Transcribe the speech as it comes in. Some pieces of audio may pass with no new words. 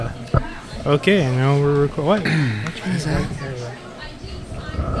Okay, and now we're recording. What? Is that?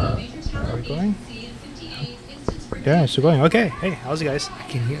 Are we going? Yeah, it's going. Okay. Hey, how's it, guys? I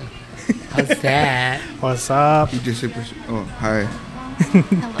can hear. How's that? What's up? You just said, oh, hi.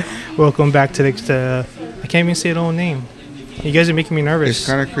 Welcome back to the. I can't even say the whole name. You guys are making me nervous. It's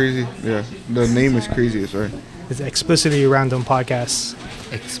kind of crazy. Yeah, the name is crazy. Sorry. It's explicitly random podcast.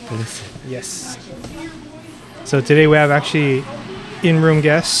 Explicit. Yes. So today we have actually in-room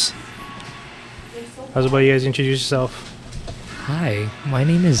guests. How's about you guys introduce yourself? Hi, my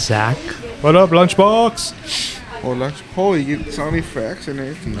name is Zach. What up, Lunchbox? Oh, lunch. Oh, you get sound effects and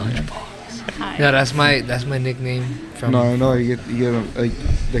everything. Hi. Yeah, that's my nickname from. No, no, you get like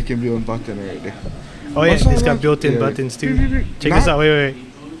that can be on button already. Oh yeah, What's up, it's got Lunch? built-in Yeah. buttons too. Check this out. Wait.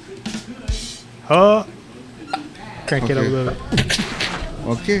 Oh, crank it up a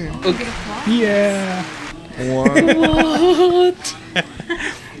Okay. little bit. Okay. Yeah. What?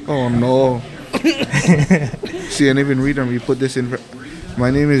 Oh no. See, I didn't even read them. You put this in.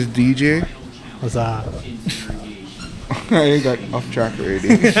 My name is DJ. What's up? I got off track already.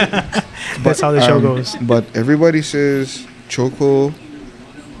 That's how the show goes. But everybody says choco,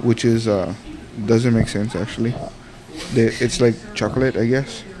 which is doesn't make sense actually. It's like chocolate, I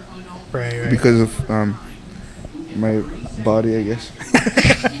guess, Right. because of my body, I guess.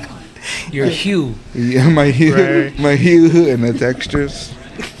 Your hue. Yeah, my hue, Right. my hue and the textures.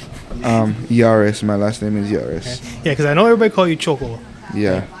 Yaris. My last name is Yaris. Yeah, because I know everybody call you Choco,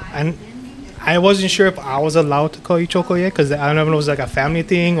 Yeah. and I wasn't sure if I was allowed to call you Choco yet, because I don't know if it was like a family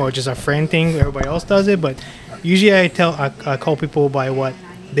thing or just a friend thing. Everybody else does it, but usually I call people by what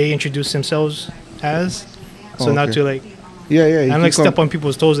they introduce themselves as, so Oh, not okay. to like Yeah, yeah. you I'm can like call- step on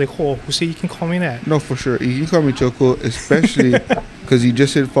people's toes. Like, oh, who say you can call me that? No, for sure. You can call me Choco, especially because you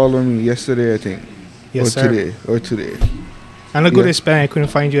just said follow me yesterday, I think. Yes, or sir. today. I'm not good Yeah. at spelling. I couldn't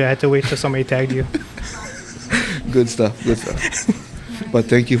find you. I had to wait till somebody tagged you. Good stuff. But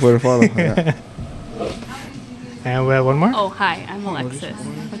thank you for the follow. Yeah. And we have one more. Oh, hi. I'm Alexis.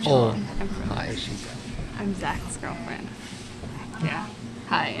 What's your Oh, name? hi. I'm Zach's girlfriend. Yeah.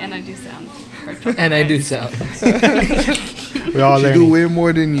 Hi, and I do sound virtual. And I do sound. We all You do learning. way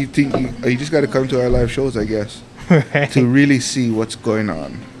more than you think. You just got to come to our live shows, I guess, to really see what's going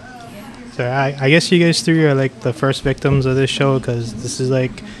on. So I guess you guys three are like the first victims of this show, because this is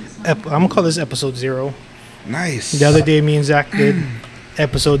like I'm gonna call this episode 0. Nice. The other day, me and Zach did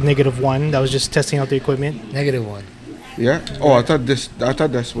episode -1. That was just testing out the equipment. -1. Yeah. Oh, I thought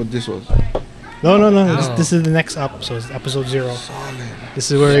that's what this was. No. No. This is the next episode, episode 0.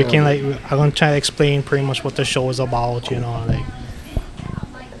 This is where we can like I'm gonna try to explain pretty much what the show is about. Like.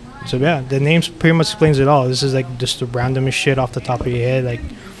 So yeah, the names pretty much explains it all. This is like just the randomest shit off the top of your head. Like,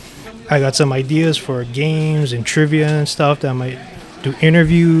 I got some ideas for games and trivia and stuff that I might do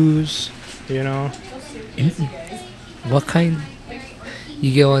interviews. What kind?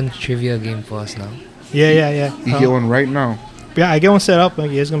 You get one trivia game for us now. Yeah. You get one right now. Yeah, I get one set up.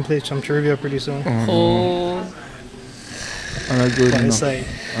 Like, you guys gonna play some trivia pretty soon. Oh. I'm not good. But No. it's like,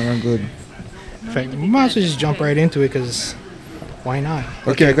 I'm not good. in fact, we might as well just jump right into it, because why not?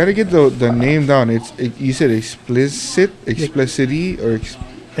 Okay, I gotta get the name down. You said explicitly or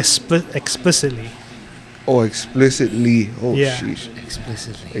Explicitly. explicitly. Oh, Yeah. sheesh.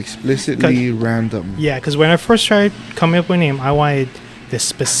 Explicitly. Explicitly random. Yeah, because when I first tried coming up with a name, I wanted the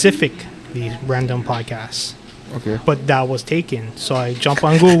specifically random podcast. Okay. But that was taken. So I jump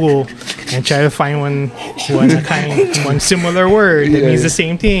on Google and try to find one similar word that Yeah, means yeah. the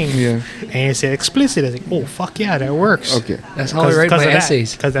same thing. Yeah. And it said explicit. I was like, oh, fuck yeah, that works. Okay. That's how I write my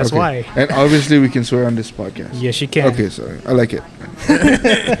essays. Because that's Okay. why. And obviously we can swear on this podcast. Yes, you can. Okay, sorry. I like it.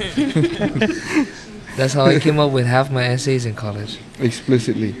 That's how I came up with half my essays in college.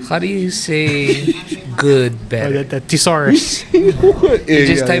 Explicitly. How do you say good Or better? the thesaurus. You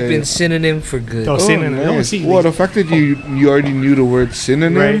just type in synonym for good. Oh, synonym. Nice. Oh, see, Well, the fact that you already knew the word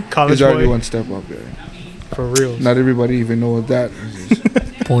synonym Right, college is already boy. one step up there. For real. Not everybody even know what that is.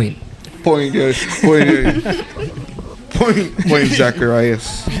 Point. Point, point,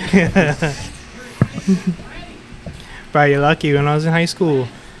 Zacharias. But you're lucky. When I was in high school,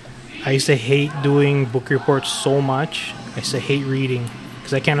 I used to hate doing book reports so much. I used to hate reading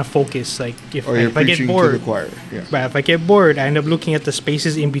because I can't focus. Like, if Or you're I get preaching to the bored, choir. Yeah. but if I get bored, I end up looking at the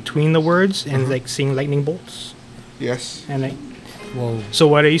spaces in between the words and Mm-hmm. like seeing lightning bolts. Yes. And like, Whoa. so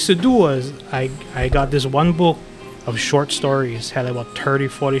what I used to do was I got this one book of short stories, had like about 30,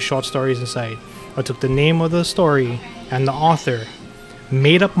 40 short stories inside. I took the name of the story and the author,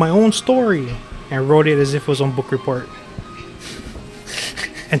 made up my own story, and wrote it as if it was on book report.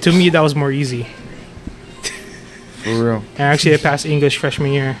 And to me, that was more easy. For real. And actually, I passed English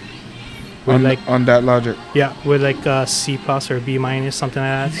freshman year. with like on that logic. yeah, with like a C plus or B minus, something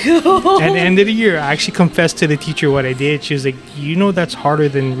like that. At the end of the year, I actually confessed to the teacher what I did. She was like, "You know that's harder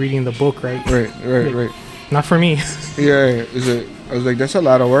than reading the book, right?" Right. Not for me. Yeah. I was like, that's a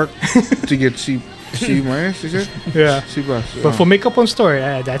lot of work to get C minus. You said Yeah. C plus. But for makeup on story,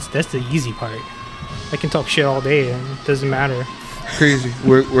 that's the easy part. I can talk shit all day and it doesn't matter. crazy.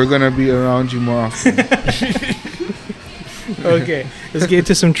 We're gonna be around you more often. Okay, let's get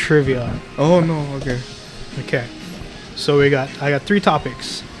into some trivia. Oh no. Okay. Okay, so I got 3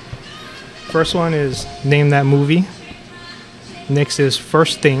 topics. First one is name that movie. Next is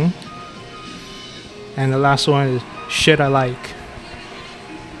first thing. And the last one is shit I like.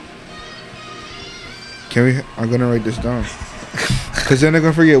 I'm gonna write this down. Cause then I'm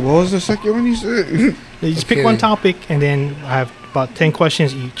gonna forget. What was the second one you said? You just pick Okay. one topic, and then I have about 10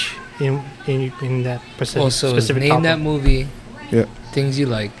 questions each in that Also, specific name topic. that movie. Yeah. Things you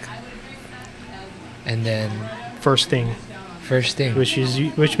like. And then First thing, first thing.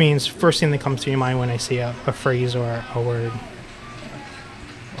 which means first thing that comes to your mind when I say a phrase or a word.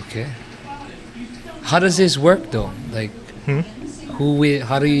 Okay. How does this work though? Like, Hmm?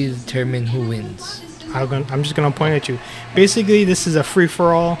 how do you determine who wins? I'm just gonna point at you. Basically, this is a free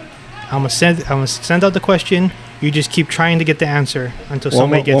for all. I'm gonna send out the question. You just keep trying to get the answer until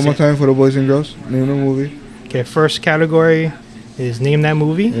somebody gets one more it. time for the boys and girls. Name the movie. Okay, first category is name that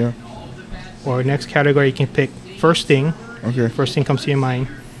movie. Yeah. Or next category you can pick first thing. Okay. First thing comes to your mind.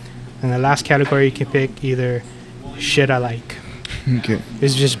 And the last category you can pick either shit I like. Okay.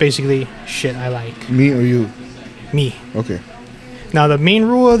 It's just basically shit I like. Me or you? Me. Okay. Now the main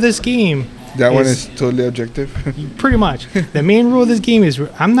rule of this game, That one Is- is totally objective. pretty much, the main rule of this game is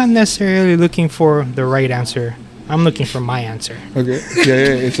I'm not necessarily looking for the right answer. I'm looking for my answer. Okay.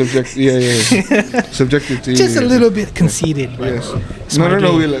 Yeah. It's subjective. Yeah. Subjective to you. Just a little bit conceited. but Yes. it's No. my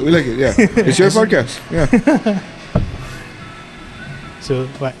game. We like it. Yeah. It's your podcast. Yeah. So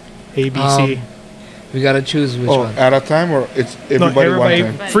what? A, B, Um, C. We gotta choose which Oh, one. at a time or it's No, everybody, everybody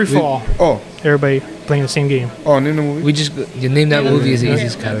one time? free fall. Oh. Everybody playing the same game. Oh, name the movie. We just you name that movie is the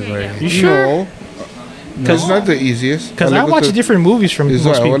easiest category. You sure? No. It's not the easiest. Because I I'll go watch to- different movies from It's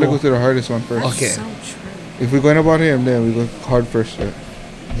most right. I want to go people. to the hardest one first. Okay, So true. If we're going about him, then we go hard first. Right?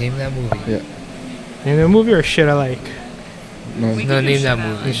 name that movie. Yeah. Name the movie or shit I like. No. We No, can name do that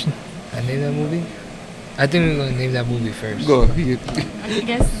shit movie. I name that movie. I think we're gonna name that movie first. Go. I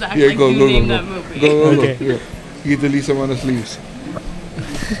guess Zach, Yeah, like go, you go, name go, that go. movie. Go. Okay. Yeah. You get to leave some on the sleeves.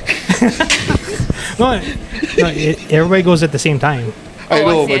 No, everybody goes at the same time. I Oh,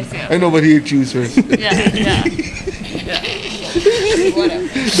 I know, see, I but see, I I know, but he choose first. Yeah.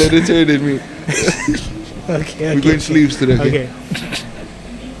 That deterred me. Okay. We're going sleeves today. Okay.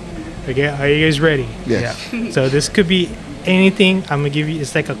 Okay, are you guys ready? Yeah. So this could be anything. I'm gonna give you.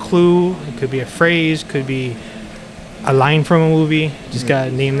 It's like a clue. It could be a phrase. Could be a line from a movie. Just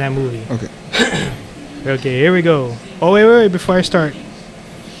gotta name that movie. Okay. Okay, here we go. Oh wait! Before I start,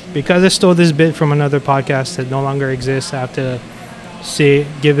 because I stole this bit from another podcast that no longer exists, I have to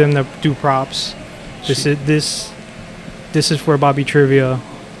give them the due props. This is for Bobby Trivia.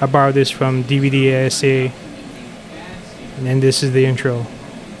 I borrowed this from DVD ASA, and then this is the intro.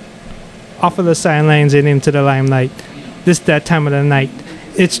 Off of the sidelines and into the limelight. That time of the night.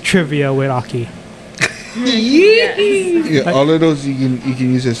 It's trivia with Aki. Yeah. All of those you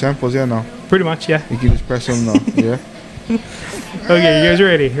can use as samples. Yeah. Now Pretty much, yeah. you can just press them now. Yeah. Okay, you guys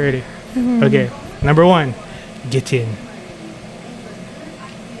ready? Ready. Okay. Number 1, get in.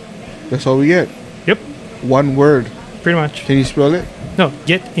 That's all we get. Yep. One word. Pretty much. Can you spell it? No,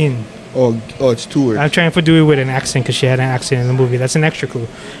 get in. Oh, it's 2 words. I'm trying to do it with an accent because she had an accent in the movie. That's an extra clue.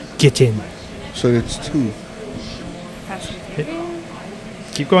 Get in. So it's 2.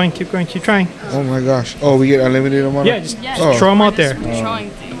 Keep going, keep trying. Oh my gosh. Oh, we get unlimited amount. Yeah, just Yeah, Oh. throw them out there. Throwing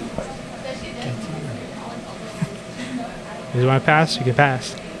things. You want to pass? You can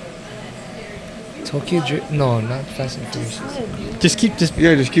pass. Tokyo Drift. No, not Fast and Furious. Just keep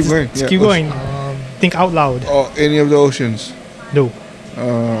Yeah, just keep going. just Yeah. keep going. Think out loud. Oh, any of the oceans. No.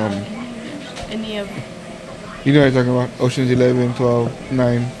 Any of You know what I'm talking about? Oceans 11, 12,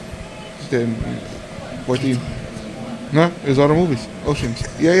 9, 10, 14. No, it's all the movies. Oceans.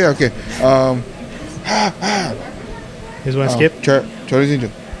 Yeah, okay. Is one skip? Charlie's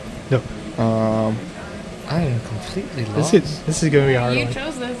Angel. No. I am completely This lost. is gonna be a hard you one.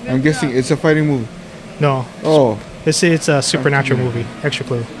 chose this. I'm guessing it's a fighting movie. No. Oh, It's a supernatural movie. Extra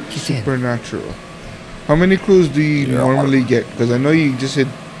clue. Supernatural. How many clues do you normally get? Because I know you just said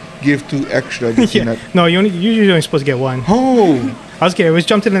give 2 extra. Just in Yeah. that. No, you're usually only supposed to get 1. Oh, I was kidding. Let's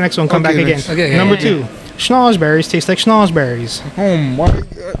jump to the next one. Come Okay, back next. again. Okay, Number yeah. 2, Schnozberries taste like schnozberries. Oh my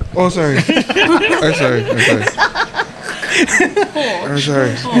god. Oh, sorry. I'm sorry. I'm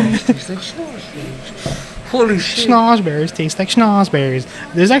sorry. Holy shit. Schnozberries taste like schnozberries.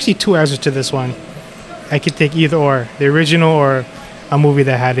 There's actually two answers to this one. I could take either or. The original or a movie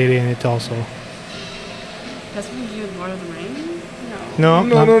that had it in it also. That's when you do Lord of the Rings? No.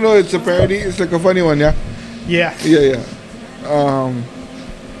 No. It's a parody. It's like a funny one, yeah? Yeah. Yeah.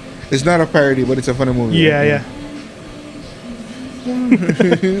 It's not a parody, but it's a funny movie. Yeah.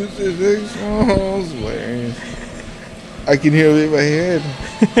 I can hear it in my head.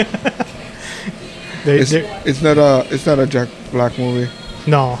 It's not a Jack Black movie.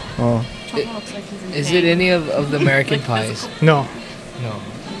 No. Oh. Choco looks like he's in Is pain. it any of the American Like Pies? physical- No.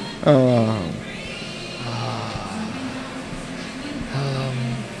 No. Um,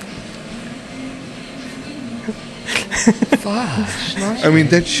 Fuck. I mean,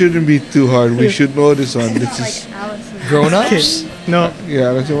 that shouldn't be too hard. We should know this one. This Like is Alice in Grown Okay. ups? No.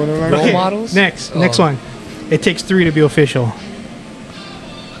 yeah. That's the one. I'm Role like. models? Next Oh. one. It takes 3 to be official.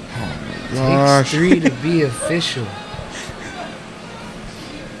 Gosh. Takes 3 to be official.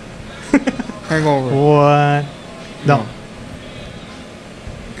 Hangover. What? No.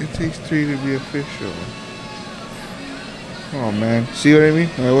 It takes 3 to be official. Oh man, see what I mean?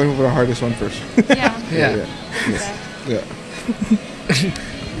 I went for the hardest one first. Yeah. Yeah. Yeah.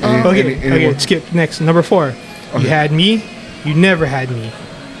 Okay, skip. Next. Number 4. Okay. You had me. You never had me.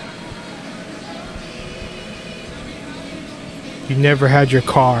 You never had your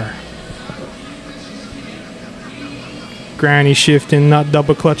car. Granny shifting, not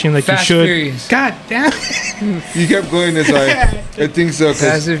double clutching like Fast you should. Furious. God damn. You kept going this way. I think so,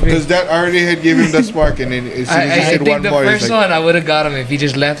 Fast and Furious. because that already had given him the spark, and then as soon as he I said think one the more, first it's like, one I would have got him if he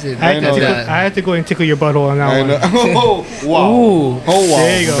just left it. I had, know to that. I had to go and tickle your butthole on that I one. know. Oh wow! Ooh. Oh wow!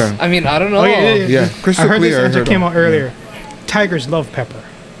 There you go. Okay. I mean, I don't know. Okay, Yeah, I crystal heard this clear, I answer heard came him. out earlier. Tigers love pepper.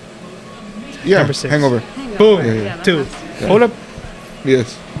 Yeah, Number 6. Hangover. Hang on. Boom. Yeah, yeah. that 2. has to- Hold up.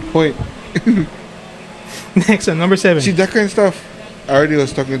 Yes. Point. Next one, number 7. See that kind of stuff. I already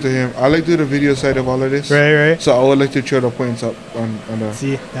was talking to him. I like to do the video side of all of this. Right. So I would like to throw the points up on the.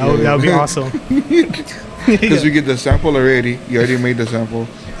 See, that would be awesome. Because we get the sample already. You already made the sample.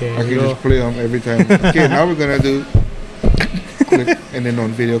 There I you can go. just play them every time. Okay, now we're gonna do clip, and then on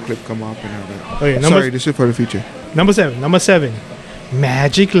video clip come up and all that. Okay, Sorry, this is for the future. Number 7.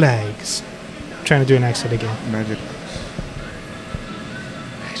 Magic legs. I'm trying to do an accent again. Magic.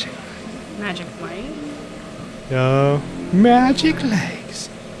 Magic White. Yo, magic legs.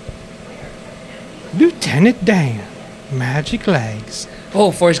 Lieutenant Dan. Magic legs.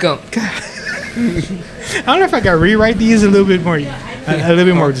 Oh, Forrest Gump. I don't know if I could rewrite these a little bit more, a little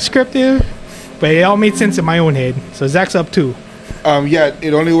bit more descriptive, but it all made sense in my own head. So Zach's up 2. Yeah,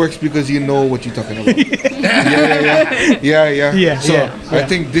 it only works because you know what you're talking about. Yeah. Yeah, So yeah. I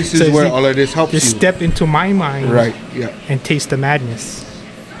think this is So where you- all of this helps Just you. step into my mind, Right. Yeah. and taste the madness.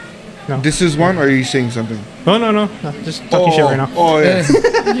 This is one, or are you saying something? No, just talking shit right now. Oh yeah.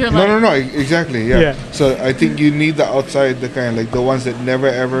 You're like, No, exactly. Yeah. Yeah. So I think you need the outside, the kind like the ones that never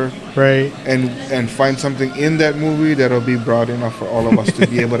ever, Right. and find something in that movie that'll be broad enough for all of us to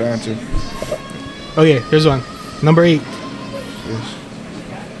be able to answer. Okay, here's one. Number 8. Yes.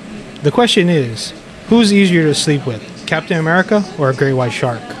 The question is, who's easier to sleep with, Captain America or a great white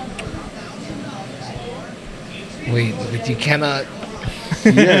shark? Wait, but you cannot.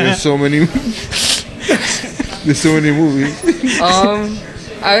 Yeah, there's so many. There's so many movies.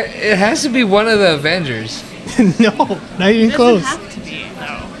 It has to be one of the Avengers. No, not even it close. doesn't have to be,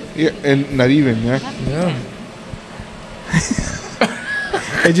 though. Yeah, and not even. Yeah. No.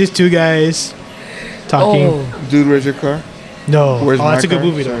 It's just two guys talking. Oh, Dude, where's your car? No, Where's that's my a good car?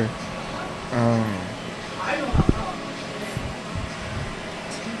 movie though. Sorry.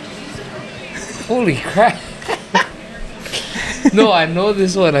 holy crap. No, I know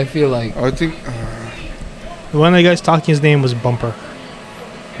this one, I feel like. I think. The one that guy's talking, his name was Bumper.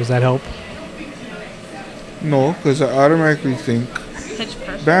 Does that help? No, because I automatically think Pitch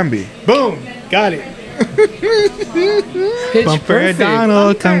Perfect. Bambi. Boom, got it. Pitch Bumper Perfect.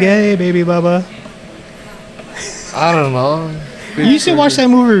 Donald, come get it, baby Bubba. I don't know. You used to watch that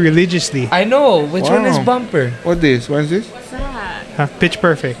movie religiously. I know. Which one is Wow. Bumper? What days? Wednesdays? What's that? Huh, Pitch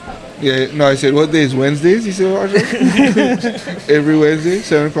Perfect. Yeah, no, I said, what days? Wednesdays? You said, watch it? Every Wednesday,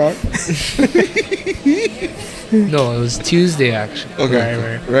 7 o'clock? No, it was Tuesday actually.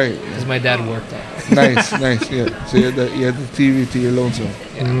 Okay. Right. Because my dad worked on it. Nice, yeah. So you had the TV to your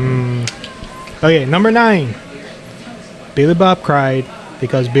lonesome. Okay, number 9. Billy Bob cried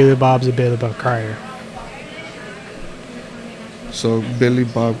because Billy Bob's a Billy Bob crier. So Billy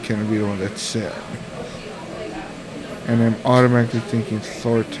Bob can be the one that's sad. and I'm automatically thinking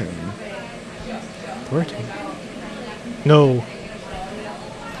Thornton. Thornton. No.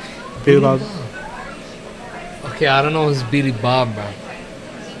 Billy Bob. Okay, I don't know who's Billy Bob, bro.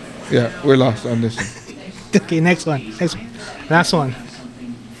 Yeah, we're lost on this one. Okay, next one. Last one.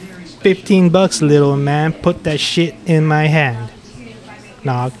 $15, little man. Put that shit in my hand.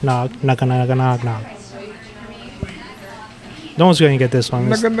 Knock, knock, knock, knock, knock, knock. No one's going to get this one.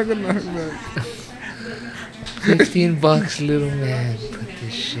 Knock, knock, knock, knock. $15, little man. Put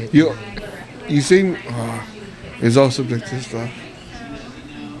this shit. You sing. It's all subjective stuff.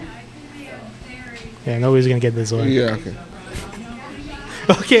 Yeah, nobody's going to get this one. Yeah, okay.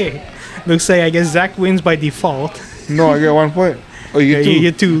 Okay. Looks like I guess Zach wins by default. No, I get 1 point. Oh, you Yeah, get two. you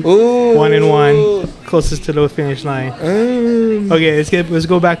get two. Oh. 1 and 1. Closest to the finish line. Okay, let's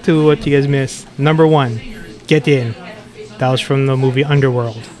go back to what you guys missed. Number 1, Get In. That was from the movie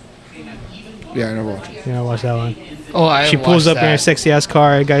Underworld. Yeah, I never watched it. You know, watch that one. Oh, I She pulls up watched in her that. sexy ass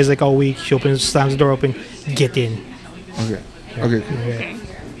car. Guy's like all weak. She slams the door open. Get in. Okay. Okay. Okay.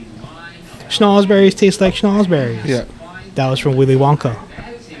 Schnozberries taste like schnozberries. Yeah. That was from Willy Wonka.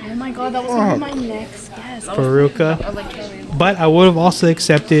 Oh my god, that was gonna be my next guess. Faruka. Or like Cherry. But I would have also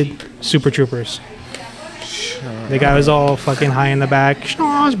accepted Super Troopers. The guy was all fucking high in the back.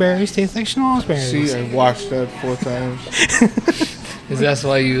 Schnozberries taste like schnozberries. See, I watched that 4 times. Is that's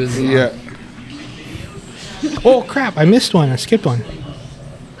why you was Yeah. Oh crap! I missed one. I skipped one.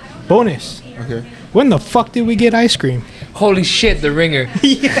 Bonus. Okay. When the fuck did we get ice cream? Holy shit, the ringer.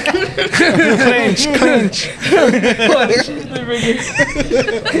 Clench, clench.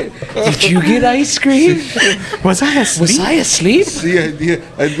 Did you get ice cream? Was I asleep? Was I asleep? See,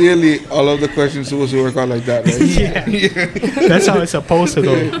 ideally, all of the questions supposed to work out like that, right? Yeah. That's how it's supposed to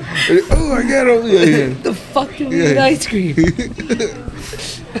go. Oh, I get him. Yeah, yeah. The fuck did we get ice cream?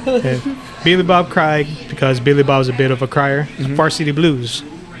 Yeah. Billy Bob cried because Billy Bob's a bit of a crier. Varsity Blues.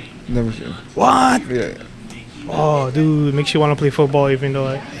 Never seen. What? Yeah. Oh, dude, makes you want to play football even though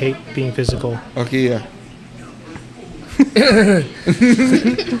I hate being physical. Okay, yeah.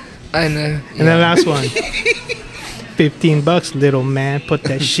 I know. And then last one. $15, little man. Put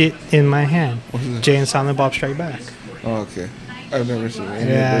that shit in my hand. Jay and Silent Bob Strike Back. Oh, okay. I've never seen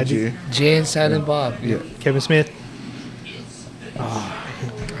any Yeah, of that. Jay and Silent Bob. Yeah. Kevin Smith.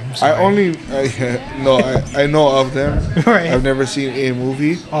 I only I know of them. Right. I've never seen a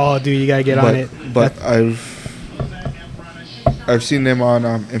movie. Oh, dude, you gotta get on it. But I've seen them on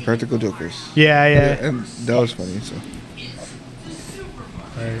Impractical Jokers. Yeah, yeah. And that was funny. So.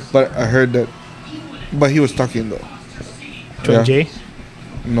 But I heard that. But he was talking though. Joe Jay.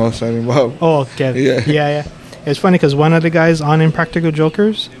 No, Silent Bob. Oh, Kevin. Yeah. Yeah. It's funny because one of the guys on Impractical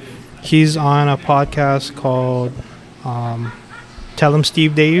Jokers, he's on a podcast called Tell Him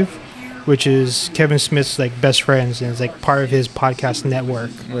Steve Dave, which is Kevin Smith's like best friends, and it's like part of his podcast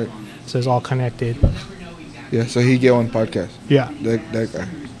network. Right. So it's all connected. Yeah. So he get on podcast. Yeah. That guy.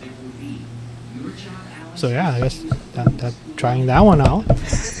 So yeah, I guess that trying that one out.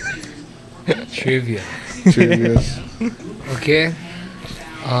 Trivia. Serious. Okay.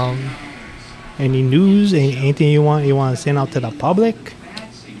 Any news? Anything you want to send out to the public?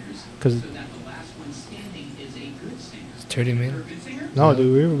 Because It's 30 minutes. no,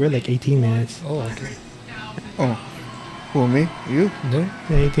 dude, we're like 18 minutes. Oh, okay. Oh. Who, me? You? No?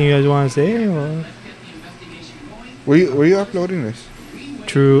 Anything you guys want to say? Or Were you uploading this?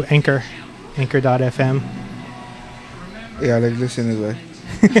 through Anchor.fm. Yeah, like listen is like.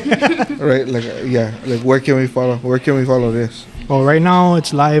 Right, like yeah, like where can we follow this? Well, right now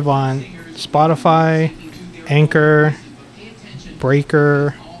it's live on Spotify, Anchor,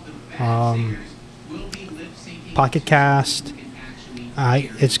 Breaker, Pocket Cast.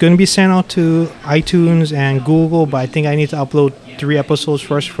 It's going to be sent out to iTunes and Google, but I think I need to upload 3 episodes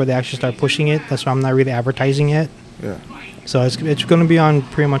first before they actually start pushing it. That's why I'm not really advertising yet. Yeah. So it's going to be on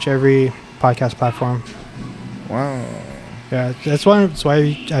pretty much every podcast platform. Wow. Yeah, that's why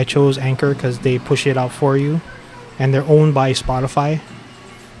I chose Anchor, because they push it out for you, and they're owned by Spotify,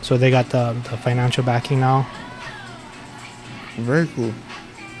 so they got the financial backing now. Very cool.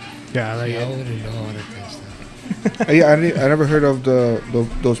 Yeah, like I wouldn't know how to test that. Yeah, I never heard of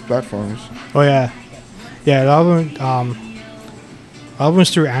those platforms. oh yeah, the album's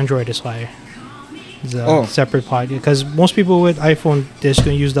through Android. Is why it's a separate pod, because most people with iPhone they're just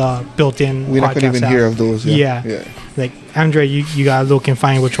gonna use the built-in. We're not gonna even podcast hear app. of those. Yeah. Yeah. Like Android, you gotta look and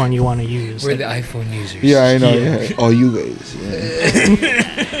find which one you want to use. We're Like, the iPhone users. Yeah, I know. Yeah. Yeah. Oh, you guys.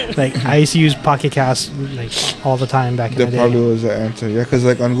 Yeah. like I used to use Pocket Cast like all the time back in That the day. probably was the answer. Yeah, because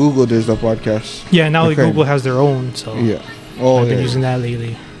like on Google, there's the podcast. Yeah, now Okay. Google has their own, so Yeah. Oh, I've been yeah. using that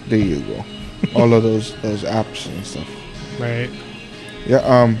lately. There you go. all of those apps and stuff. Right.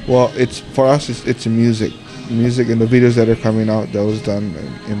 Yeah. Well, it's for us. It's music, and the videos that are coming out that was done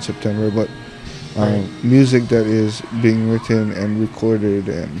in September. But music that is being written and recorded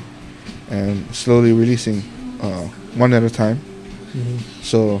and slowly releasing one at a time.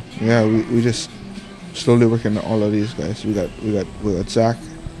 So yeah, we just slowly working on all of these guys. We got Zach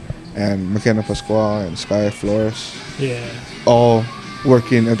and McKenna Pasquale and Sky Flores, Yeah. all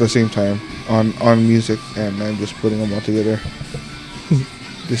working at the same time on music, and then just putting them all together.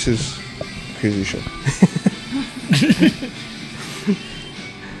 This is crazy show.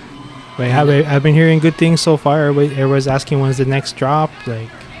 But I've been hearing good things so far. Everybody's asking when's the next drop. Like,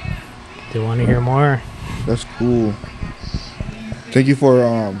 they want to hear more. That's cool. Thank you for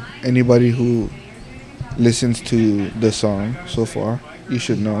anybody who listens to the song so far. You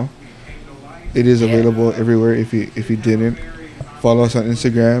should know it is available everywhere. If you didn't, follow us on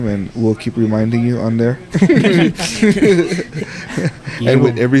Instagram, and we'll keep reminding you on there. And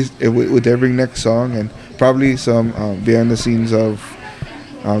with every next song, and probably some behind the scenes of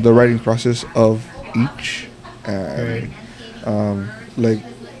the writing process of each. Like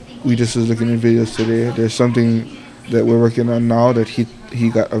we just was looking at videos today. There's something that we're working on now that he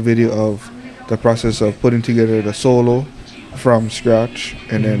got a video of the process of putting together the solo from scratch,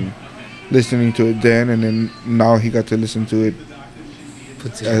 and then listening to it then, and then now he got to listen to it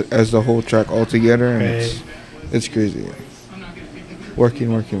as the whole track all together, and it's crazy.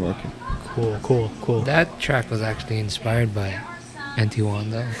 Working. Cool. That track was actually inspired by Auntie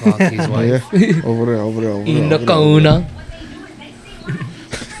Wanda, Flocky's wife. Yeah, over there. Inakauna.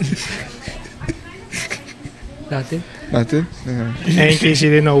 Nothing? Nothing? Yeah. And in case you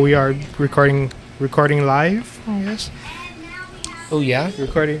didn't know, we are recording live, I guess. Oh, yeah?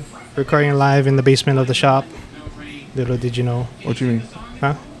 Recording live in the basement of the shop. Little did you know. What you mean?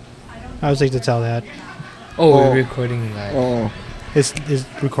 Huh? I was like to tell that. Oh, we're recording live. Oh. It's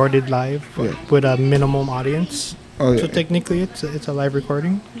recorded live with a minimum audience. Oh, So yeah. technically it's a live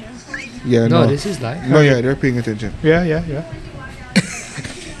recording. Yeah, No, no. this is live. No, yeah, they're paying attention. Yeah.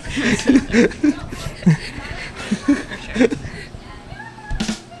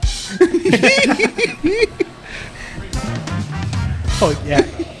 Oh yeah.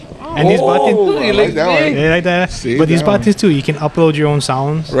 And these buttons, I like that one. yeah, like that. See, but these that one. buttons too, you can upload your own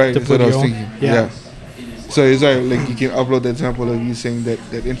sounds Right, to that's put what I your was own. thinking. Yeah. Yeah. So is that like you can upload the example of you saying that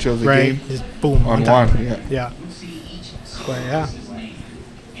intro of the Right. game Just boom on top. one? Yeah. Yeah. But yeah.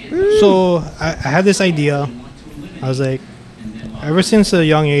 So I had this idea. I was like, ever since a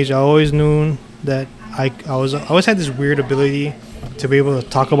young age, I always knew that I always had this weird ability to be able to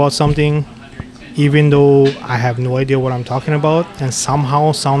talk about something, even though I have no idea what I'm talking about, and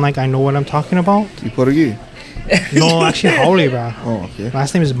somehow sound like I know what I'm talking about. You Portuguese? No, actually, Howley, bro. Oh, okay.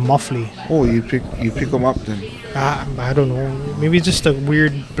 Last name is Muffley. Oh, you pick them up then. I don't know. Maybe it's just a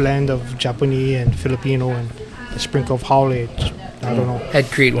weird blend of Japanese and Filipino and a sprinkle of Howley. I don't know. I'd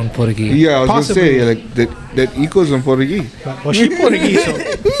create one Portuguese. Yeah, I was Possibly. gonna say like that equals in Portuguese. But, well, she Portuguese, so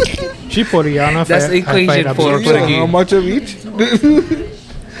she Portuguese. I don't know if That's I, the equation if I'd for absorb Portuguese. some. How much of each?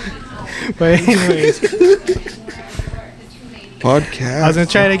 But anyways, Podcast. I was gonna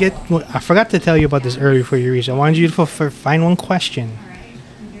try to get. I forgot to tell you about this earlier before you reach. I wanted you to find one question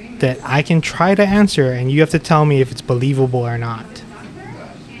that I can try to answer, and you have to tell me if it's believable or not.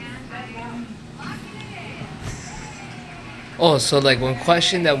 Oh, so like one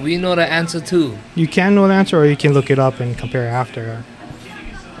question that we know the answer to, You can know the answer, or you can look it up and compare after,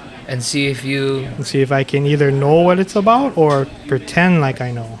 and see if you. and see if I can either know what it's about or pretend like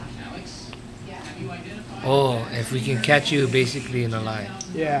I know. Oh, if we can catch you basically in a lie.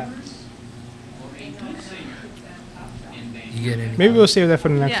 Yeah. You get any? Maybe we'll save that for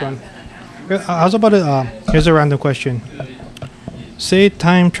the next Yeah. one. I was about to. Here's a random question. Say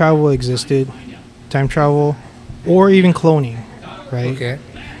time travel existed, time travel, or even cloning, right? Okay.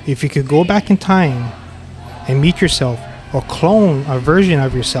 If you could go back in time and meet yourself or clone a version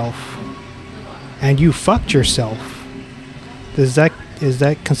of yourself, and you fucked yourself, is that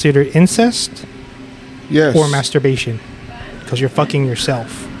considered incest Yes. or masturbation? Because you're fucking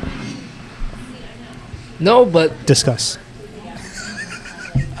yourself. No, but Discuss.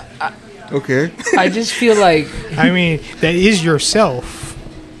 Okay. I just feel like, I mean, that is yourself.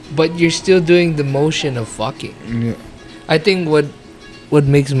 but you're still doing the motion of fucking. Yeah. I think what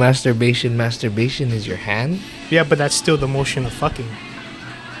makes masturbation is your hand. Yeah, but that's still the motion of fucking.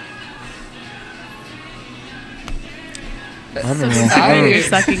 I don't know. I- You're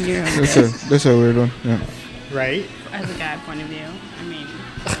sucking your own dick. That's a weird one. Yeah. Right? As a guy point of view. I mean,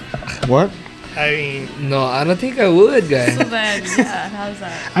 What? I mean, No, I don't think I would, guy. so then, yeah, how's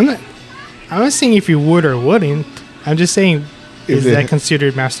that? I'm not. I'm not saying if you would or wouldn't. I'm just saying, If is they- that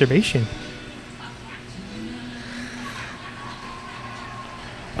considered masturbation?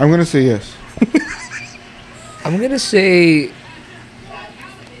 I'm gonna say yes. I'm gonna say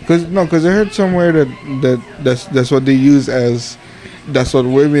Cause I heard somewhere that's what they use as, that's what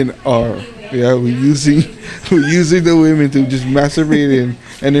women are. Yeah, we're using the women to just masturbate in,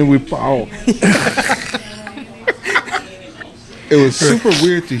 and then we pow. It was super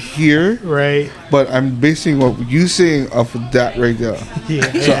weird to hear, Right. but I'm basing what you saying off of that right there.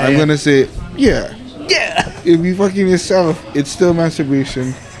 Yeah. So I'm gonna say yeah. If you fucking yourself, it's still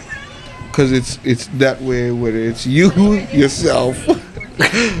masturbation. Cause it's that way, whether it's you yourself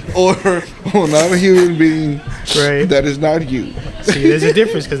or not a human being Right. that is not you. See, there's a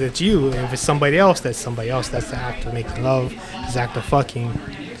difference because it's you. If it's somebody else, that's somebody else. That's the act of making love. It's the act of fucking.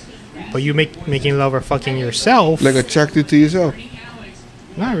 But you making love or fucking yourself. Like attracted to yourself.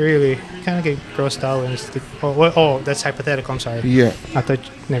 Not really. Kind of get grossed out and it's that's hypothetical. I'm sorry. Yeah. I thought.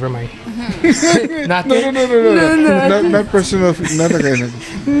 Never mind. nothing. No. Not personal. Not that kind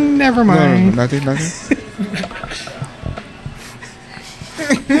of. Never No, mind. nothing.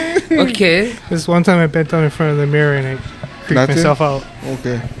 Okay, This one time I bent down in front of the mirror and I creeped Nothing? myself out.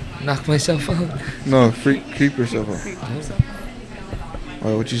 Okay. knock myself out. No, creep yourself out.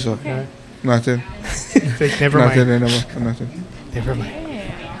 Oh, what you saw? Yeah. Nothing. It's like, never Nothing. mind. Nothing. Never mind.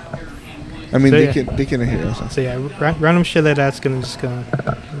 I mean, So, they yeah. can hear us. So yeah, random shit like that's gonna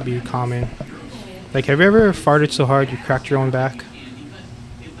be common. Like, have you ever farted so hard you cracked your own back?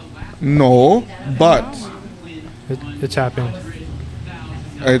 No, but It's happened.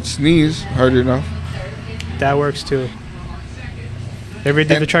 I'd sneeze hard enough. That works too. Ever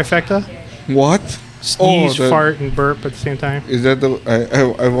did the trifecta? What? Sneeze, the- fart, and burp at the same time. Is that the?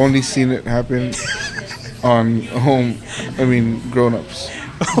 I've only seen it happen on home. I mean, grown-ups.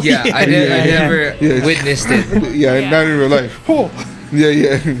 Yeah, I never Yeah. witnessed it. Yeah, not in real life.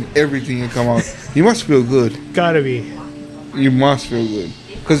 Yeah. Everything can come out. You must feel good. Gotta be. You must feel good.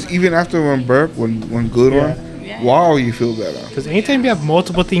 Cause even after one burp, one good Yeah. one, wow, you feel better. Because anytime you have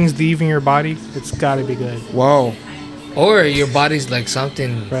multiple things leaving your body, it's gotta be good. Wow. Or your body's like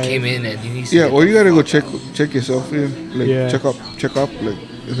something Right. came in and you need to Yeah, get or you gotta go check yourself in. Like Yeah. check up. Like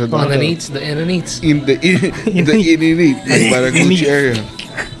is it on the not needs, the inner needs. in the like by the gooch area.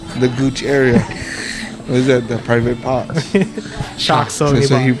 The gooch area. What is that? The private parts. Shock so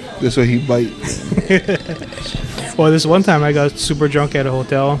That's why he bite. Well, this one time I got super drunk at a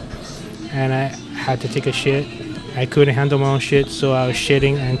hotel, and I had to take a shit. I couldn't handle my own shit, so I was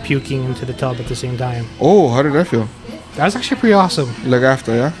shitting and puking into the tub at the same time. Oh, how did that feel? That was actually pretty awesome. Like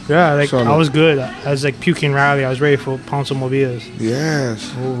after, yeah? Yeah, like Solid. I was good. I was like puking rally. I was ready for Ponce Mobiles. Yes.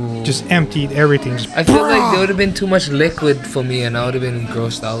 Just emptied everything. Just, I feel like there would have been too much liquid for me and I would have been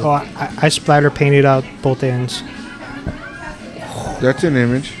grossed out. oh, I splatter painted out both ends. That's an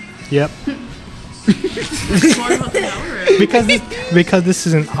image. Yep. More about the hour. Because this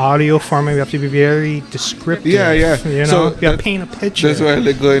is an audio format, we have to be very descriptive. Yeah. You know, So you gotta that- paint a picture. That's why I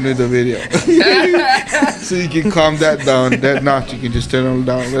let go into the video. So you can calm that down. That notch, you can just turn them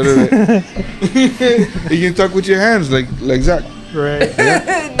down a little bit. You can talk with your hands like Zach. Right.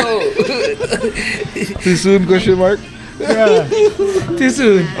 Too soon? Question mark. Yeah. Too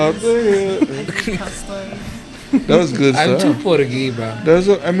soon. Up there. That was good I'm stuff. too Portuguese, bro. That's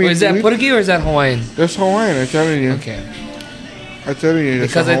I mean, Or is that we- Portuguese or is that Hawaiian? that's Hawaiian. I'm telling you. Okay. I'm telling you.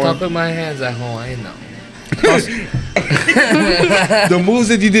 That's Because I Hawaiian. talk with my hands, I'm Hawaiian now. The moves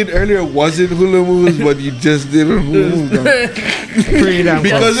that you did earlier wasn't hula moves, but you just did hula moves. now. Pretty damn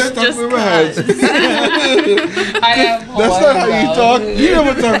Because close. I talk Just with my hands. I am That's not how you talk. You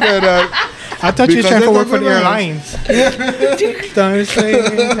never talk like that. I thought you were Because trying to I work talk for the with my airlines. Don't say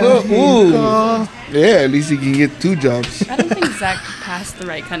Ooh. Yeah, at least he can get 2 jobs. I don't think Zach passed the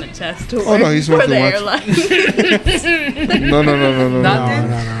right kind of test to Oh, no, work he for smoked the too much. airline. No. No, Nothing?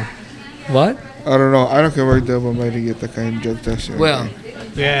 no. What? I don't know. I don't care work there, but I might get the kind of drug test. Well,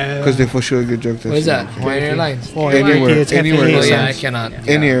 Yeah. Because they for sure get drug tested. what is that? Hawaiian Airlines? Oh, Anywhere, it's anywhere. FAA Oh, yeah, I license. cannot.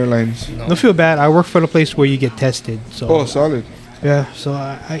 Any yeah. airlines. Don't feel bad. I work for the place where you get tested. So Oh, solid. yeah, so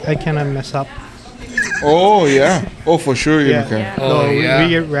I cannot mess up. Oh, yeah. Oh, for sure you Yeah. can. Yeah. Oh, we yeah.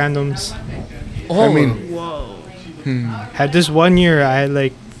 get randoms. Oh, I mean, Whoa. Had this one year, I had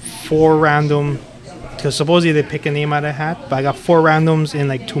like 4 random. Because supposedly they pick a name out of a hat, but I got 4 randoms in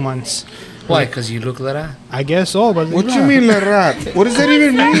like 2 months. why? Because you look like that? I guess so, but What you mean, like rat? What does that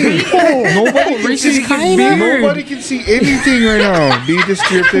even mean? Nobody Nobody can see anything right now. Be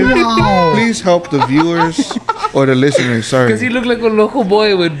descriptive. Please help the viewers or the listeners. Sorry. Because you look like a local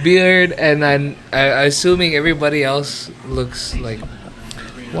boy with beard, and I'm assuming everybody else looks like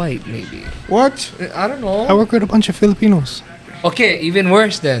white, maybe. What? I don't I know. work with a bunch of Filipinos. Okay, even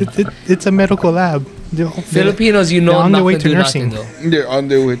worse then. It's a medical lab. Filipinos, you they're know, on not their way gonna to do nursing. nothing though. They're on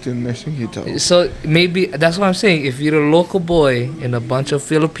their way to nursing, you tell. So maybe that's what I'm saying. If you're a local boy and a bunch of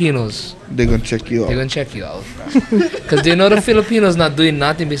Filipinos, They're gonna check you they're out. gonna check you out, because they know the Filipinos not doing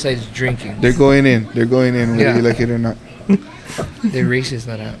nothing besides drinking. They're going in. They're going in whether Yeah. you like it or not. They're racist,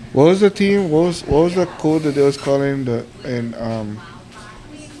 not that. What was the team? What was the code that they was calling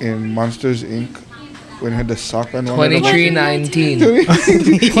in Monsters Inc. when it had the sock on one of them? 2319.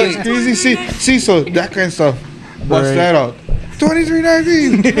 That's crazy. See, so that kind of stuff. Bust Right. that out.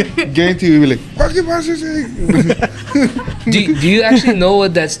 2319. Guarantee you, be like, fuck your Monsters Inc. do you actually know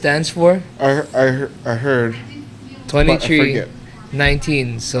what that stands for? I heard. But I 23 forget.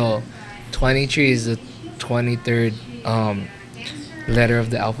 19. So 23 is the 23rd letter of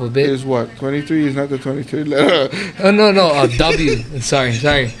the alphabet. Is what? 23 is not the 23rd letter. Oh no, W.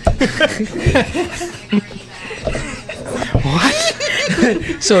 Sorry. What?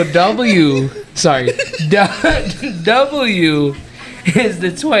 So W. Sorry. W is the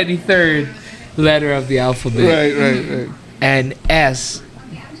 23rd letter of the alphabet, right. and S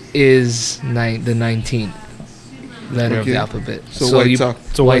is the 19th letter of the Okay. So, So white you, sock.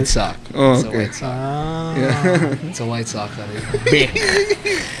 It's a white sock. Oh, It's a okay. white sock. Ah. Yeah. It's a white sock. That is big.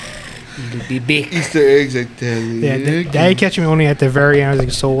 It'll be big. Easter eggs, I tell you. Yeah, that catch me only at the very end. I was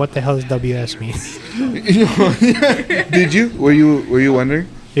like, so what the hell does WS mean? Did you? Were you wondering?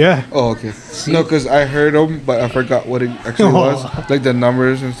 Yeah. Oh, okay. No, because I heard them, but I forgot what it actually was, like the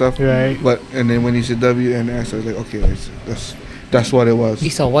numbers and stuff. Right. But and then when you said W and S, I was like, okay, that's what it was.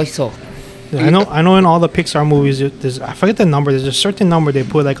 It's a white sock. I know. In all the Pixar movies, there's I forget the number. There's a certain number they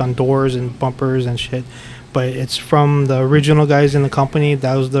put like on doors and bumpers and shit. But it's from the original guys in the company.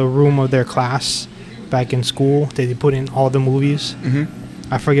 That was the room of their class back in school that they put in all the movies. Mhm.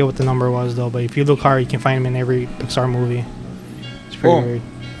 I forget what the number was though. But if you look hard, you can find them in every Pixar movie. It's pretty Oh. weird.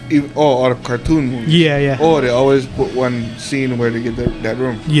 All the cartoon movies. Yeah, yeah. Oh, they always put one scene where they get that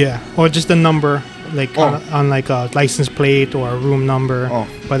room. Yeah, or just a number, like Oh. on like a license plate or a room number. Oh.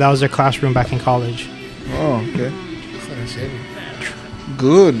 But that was their classroom back in college. Oh, okay.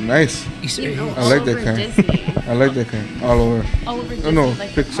 Good, nice. Easter egg. I like that kind. Disney. I like that kind. All over. All over Oh, Disney, no,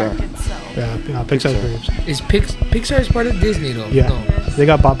 like the Pixar. park itself. Yeah, Pixar's pretty. Is Pixar is part of Disney though? Yeah, No. they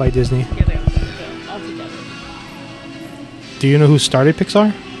got bought by Disney. Yeah, they all together. Do you know who started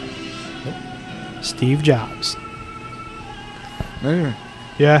Pixar? Steve Jobs. Anyway.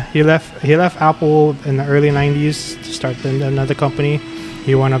 Yeah, he left Apple in the early '90s to start another company.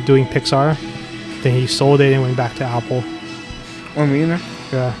 He wound up doing Pixar. Then he sold it and went back to Apple. Oh, me,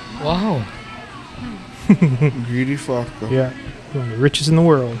 Yeah, Wow. greedy fucker. yeah, one of the richest in the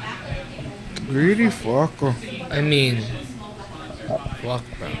world. Greedy fucker. I mean, fuck,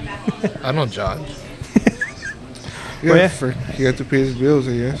 bro. I don't judge. Yeah, yeah. he had to pay his bills,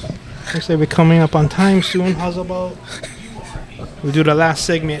 I guess. Looks like we're coming up on time soon. How's about we do the last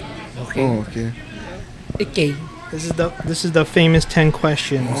segment? Okay. Oh, okay. Okay. This is the famous 10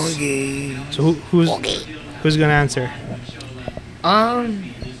 questions. Okay. So who's gonna answer?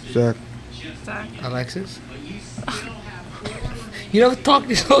 Zach. Zach. Alexis. You don't talk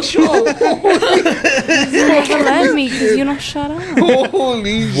this whole show. Let me, because you don't shut up.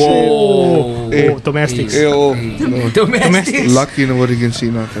 Holy Whoa. shit. Oh, domestics. Hey, oh, no. Domestic. Lucky nobody can see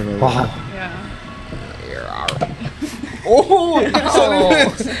nothing. Wow. Yeah. Oh,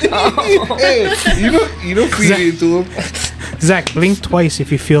 hey, you don't feed it to him. Zach, blink twice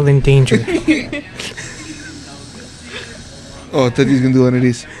if you feel in danger. Oh, I thought he was gonna do one of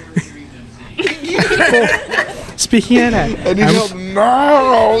these. Speaking of that, I need help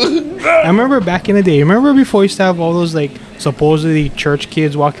now. I remember back in the day. Remember before we used to have all those like supposedly church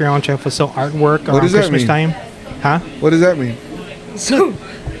kids walking around trying to sell artwork around does that Christmas mean? time? Huh? What does that mean? So,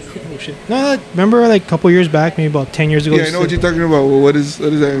 Oh shit! No, remember like a couple years back, maybe about 10 years ago. Yeah, I know what you're talking about. Well, what does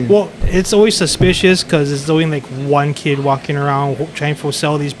that mean? Well, it's always suspicious because it's always like one kid walking around trying to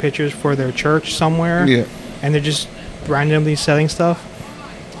sell these pictures for their church somewhere. Yeah. And they're just randomly selling stuff.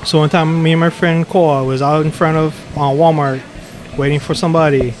 So one time, me and my friend Koa was out in front of Walmart waiting for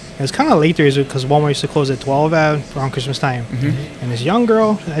somebody. It was kind of late there because Walmart used to close at 12 around Christmas time. Mm-hmm. And this young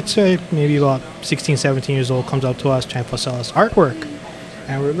girl, I'd say maybe about 16, 17 years old, comes up to us trying to sell us artwork.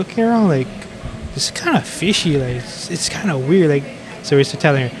 And we're looking around like, this is kind of fishy. Like, it's kind of weird. Like, so we used to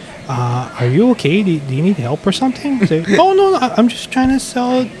tell her, are you okay? Do you need help or something? So, oh, no, I'm just trying to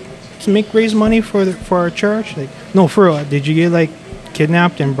sell to raise money for our church. Like, no, for real, did you get like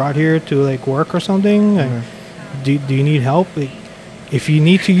kidnapped and brought here to like work or something? Like, do you need help? Like, if you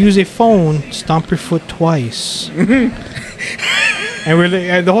need to use a phone, stomp your foot twice. And we're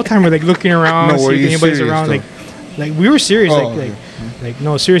like, the whole time we're like looking around, No, were see if you anybody's serious, around. though? Like we were serious. Oh, Like,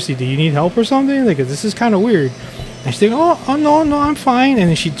 no, seriously, do you need help or something? Like, this is kind of weird. And she's like, oh, no, I'm fine. And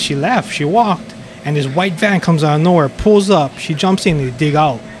then she left. She walked, and this white van comes out of nowhere, pulls up. She jumps in, they dig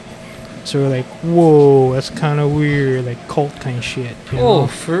out. So we're like, whoa, that's kind of weird, like cult kind of shit. You Oh, know?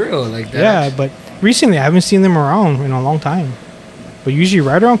 for real, like that. Yeah, but recently I haven't seen them around in a long time. But usually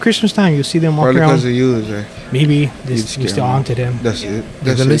right around Christmas time, you'll see them walking Probably because around. of you, is it? Maybe You'd this scare still them. onto them. That's it. You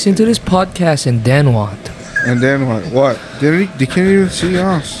That's can it. listen to this podcast and then what? And then what? What? They can't even see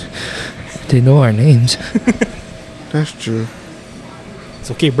us. They know our names. That's true.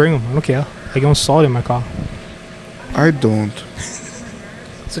 It's okay, bring them. I don't care. I can salt in my car. I don't.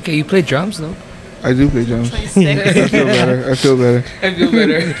 It's okay. You play drums though. I do play drums. Play stick. I feel better. I feel better. I feel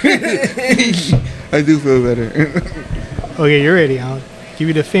better. I do feel better. Okay, you're ready. I'll give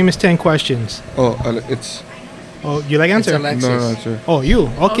you the famous 10 questions. Oh, it's Oh, you like It's answer? Alexis. no, sir. Oh, you.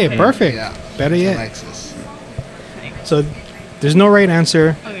 Okay, Okay. perfect. Yeah. Better It's yet. Alexis. So there's no right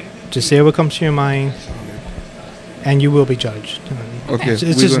answer. Okay. Just say what comes to your mind, and you will be judged. Okay, It's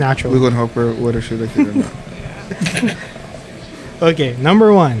we just gonna- natural. We're gonna help her whether she like it or not. Okay,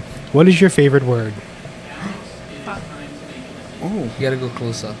 number 1. What is your favorite word? Oh, You gotta go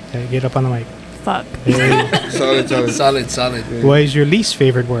closer. Okay, get up on the mic. Fuck. There you go. solid. Solid. What is your least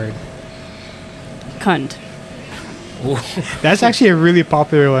favorite word? Cunt. That's actually a really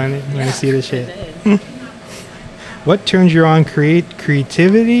popular one when you see this shit. What turns you on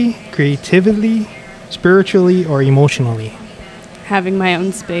creatively, spiritually, or emotionally? Having my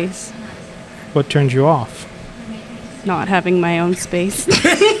own space. What turns you off? Not having my own space.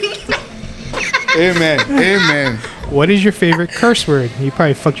 Amen. What is your favorite curse word? You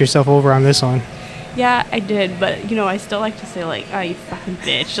probably fucked yourself over on this one. Yeah, I did, but I still like to say like, "Oh, you fucking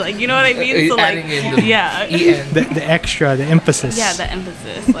bitch," like, you know what I mean? Are you So like, adding in the yeah, EN? The extra, the emphasis. yeah, the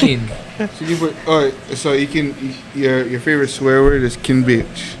emphasis. Like, Kin. So you put, so you can your favorite swear word is kin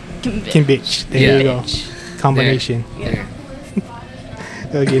bitch. Kin bitch. There you go. Combination. There.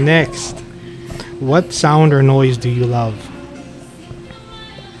 Okay, next. What sound or noise do you love?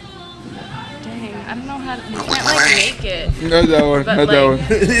 dang, I don't know how to. You can't like make it. Not that one. But, Not that one.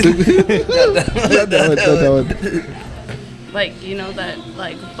 Not that one. Like that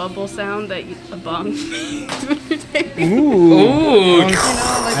like bubble sound that a bomb. Ooh. Ooh. I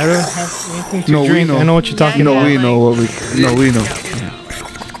don't have anything to No, we drink. know. I know what you're talking No, about. we know what we. No, we know.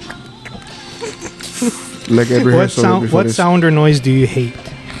 Like every What rehearsal sound? before What this. sound or noise do you hate?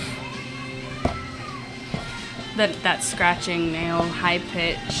 that scratching nail, high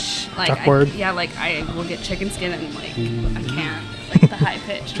pitch, like Chalkboard? like I will get chicken skin and like I can't like the high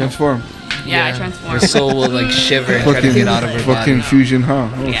pitch. Transform. Yeah, I transform. Her soul will like shiver and try to Fucking, get out of her fucking body. fusion, huh?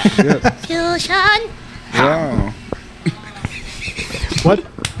 Oh Yeah. shit. Fusion. Wow.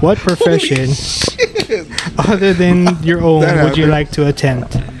 What profession other than your own That would you happened. like to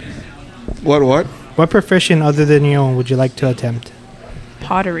attempt? What? What profession other than your own would you like to attempt?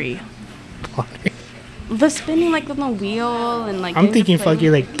 Pottery. The spinning like on the wheel and like. I'm getting to thinking play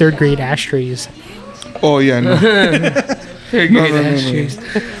fucking with- like third grade ashtrays. Oh yeah, no. Very No, great no, no, no. ashtrays.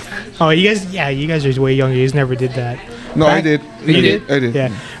 Oh, you guys are way younger. You guys never did that. No, I Back- did. You did? I did.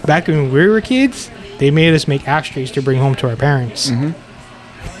 Yeah, back when we were kids, they made us make ashtrays to bring home to our parents. Mm-hmm.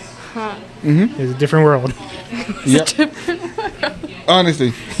 It's a different world. Yep.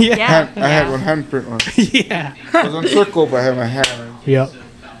 Honestly, yeah, Yeah. I had one handprint one. yeah, It was on circle, but I had my hand. yep.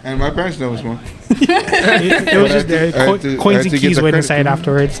 And my parents know it's one. It was just there. I had to- I Coins had and to get keys the went credit. inside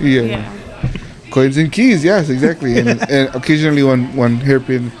afterwards. Yeah. Yeah. Coins and keys, yes, exactly. And occasionally one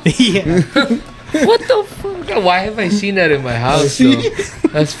hairpin. yeah. What the fuck? Why have I seen that in my house? See? Though?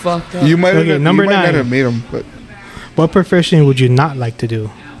 That's fucked up. You might Okay, have, number you might not 9. have made them, but What profession would you not like to do?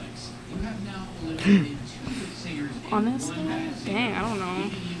 Honestly, dang, I don't know.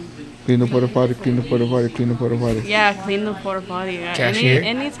 clean the porta potty, clean the porta potty, clean the porta potty. Yeah, clean the porta potty. Yeah. Cashier?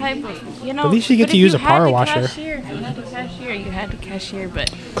 Any type of, At least you get but to if use you a power had to washer. Cashier, if you had to cashier, you had to cashier,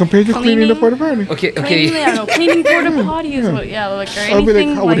 but Compared to cleaning the porta Cleaning? potty. Okay, cleaning, okay. I don't know, cleaning porta potty is what, yeah, like, or I'll be like,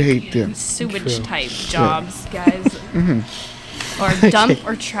 anything I would like hate them. sewage True. type jobs, guys. Or dump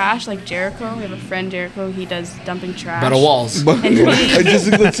or trash, like Jericho. We have a friend, Jericho, he does dumping trash. By the walls. But And I just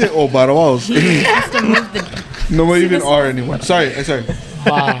gonna say, oh, by the walls. He has to move the, No more See, even this- are anymore. Sorry.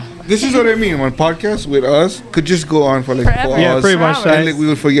 Wow. This is what I mean. One podcast with us could just go on for like Forever. 4 Yeah, hours. pretty much. And like we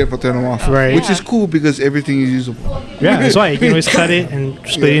would forget to turn them off. Right. Which is Yeah. cool because everything is usable. Yeah, that's why you can always cut it and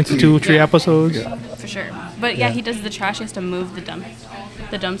split it into 2 or 3 episodes. Yeah. for sure. But yeah, he does the trash. He has to move the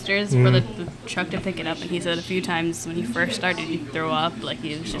dumpsters for the truck to pick it up. And he said a few times when he first started, he'd throw up. Like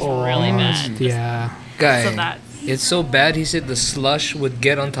he was just really bad. Yeah. Guy. So that's It's so bad. He said the slush would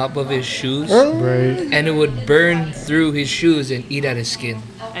get on top of his shoes Right. and it would burn through his shoes and eat at his skin.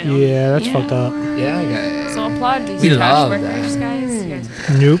 I know. Yeah, that's fucked up. Yeah, guys. So applaud these We trash love workers, that. guys. You guys.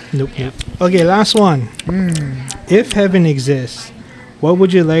 Nope. Okay, last one. If heaven exists, what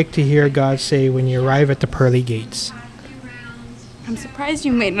would you like to hear God say when you arrive at the pearly gates? I'm surprised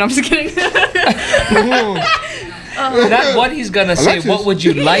you made it. I'm just kidding. Not what he's gonna say. Alexis. What would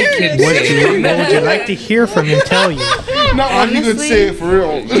you like him to What would you say? like to hear from him tell you? Not what you could Honestly- say it for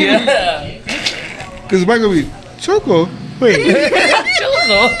real. Yeah. Because it might gonna be Choco. Wait,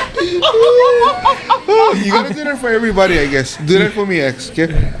 Choco. You gotta do that for everybody, I guess. Do that for me, X.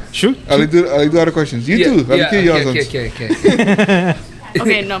 Okay. shoot. I'll do other questions. You too. I'll do yours. Okay.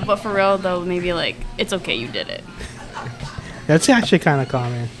 Okay, no, but for real though, maybe like it's okay, you did it. That's actually kind of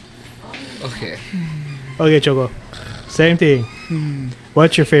common. Okay. Okay, Choco. Same thing.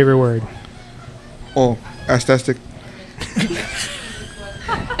 What's your favorite word? Oh, astastic.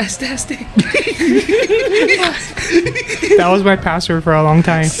 Fantastic. That was my password for a long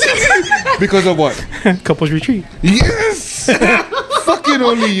time. Because of what? Couples retreat. Yes. Fucking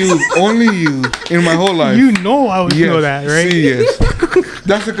only you in my whole life. You know I would yes. know that, right? See, yes.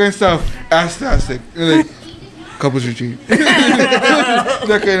 That's the kind of stuff. Astastic. Like, couples retreat. That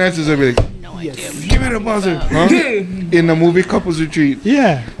kind of answers. I'd be like, No idea. give it a buzzer. Huh? In the movie Couples Retreat.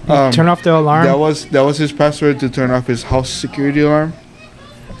 Yeah. Um, Turn off the alarm. That was his password to turn off his house security alarm.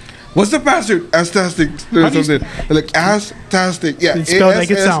 What's the password? Astastic or How do you something. Like astastic. Yeah. It's spelled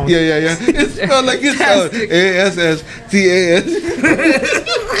like it ASS sounds. Yeah. It's spelled like it sounds. ASSTAS.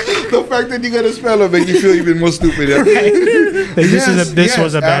 The fact that you gotta spell it make you feel even more stupid. Yeah. Like, this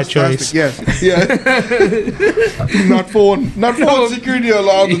was a bad choice. Yes. Yeah. not phone security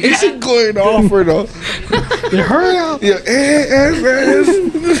alarm. This is going off right now. Hurry up. Yeah. ASS.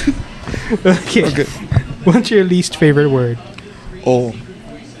 Okay. Okay. What's your least favorite word? Oh.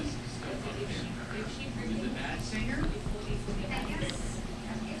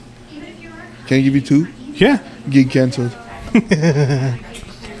 Can I give you two? Yeah, Gig cancelled. that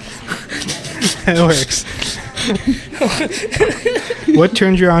works. What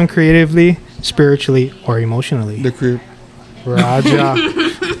turns you on creatively, spiritually, or emotionally? The crib. Raja.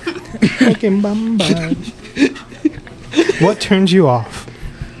 Fucking bombard. What turns you off?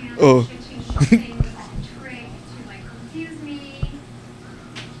 Oh.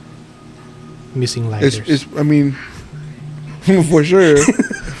 Missing lighters. It's I mean for sure.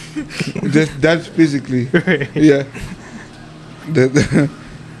 That's physically. Yeah.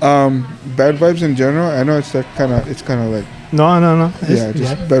 Bad vibes in general. I know it's kinda like No. yeah,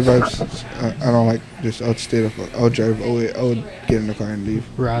 just bad vibes. I don't like just I'll stay the fuck. I'll drive away. I would get in the car and leave.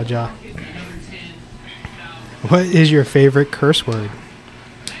 Raja. What is your favorite curse word?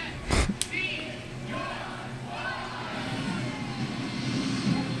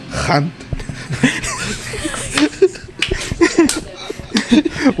 Hunt.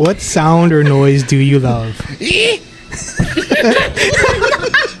 What sound or noise do you love?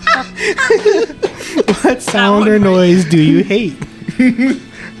 What sound or noise do you hate?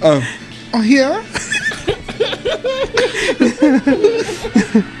 Oh yeah.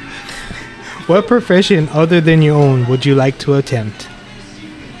 What profession other than your own would you like to attempt?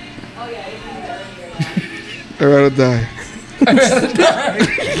 I'd rather die.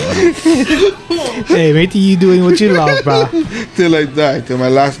 Hey, matey, you doing what you love, bro. Till I die. Till my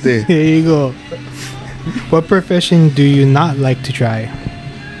last day. Here you go. What profession do you not like to try?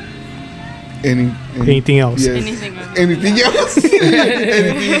 Anything else? Yes. Anything else. Anything else?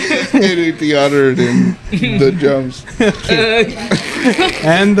 anything other than the drums.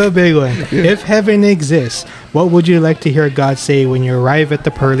 And the big one. If heaven exists, what would you like to hear God say when you arrive at the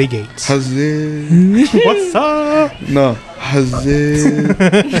pearly gates? Hazir. What's up? No. Hazir.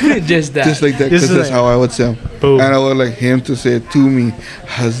 Just that. Just like that, This because is that's like- how I would sound. Boom. And I would like him to say it to me.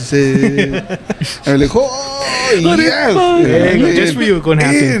 Hazir. And I'm like, oh, yes. There you go. Just for you, it's gonna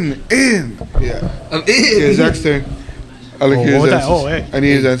happen. In. Yeah. I'm Yeah, in. Zach's turn. I like Oh, his what the- answers. oh, hey. I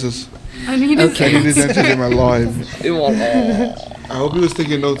need his answers. I need to Okay. I need his answers in my life. Oh. I hope he was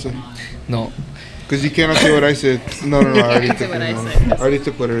taking notes. No. Because you cannot say what I said. No, I already can't say took what I it. said. I already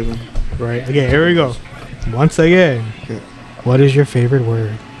took what I said. Right. Okay, here we go. Once again. Okay. What is your favorite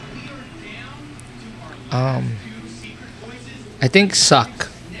word? I think suck.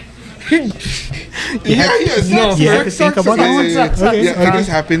 Yes. No, You have to think about that one? Sucks. Okay. Yeah, it just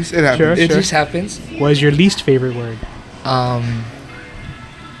happens. It happens. Sure. It just happens. What is your least favorite word?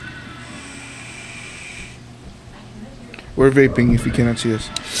 We're vaping if you cannot see us.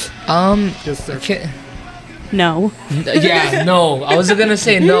 Just No. Yeah, no. I was gonna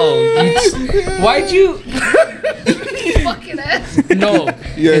say no. Why'd you? No.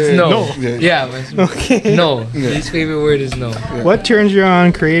 Yeah, It's yeah, no. no. Yeah. Yeah. Okay. No. Yeah. His favorite word is no. What turns you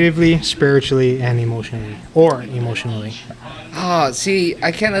on creatively, spiritually, and emotionally? Or emotionally? Oh, see,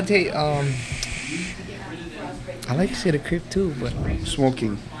 I cannot take. I like to say the crib too, but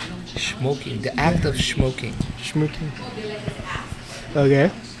Smoking. smoking, the act of smoking. Schmooking.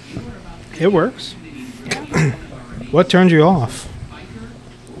 Okay. It works. What turns you off?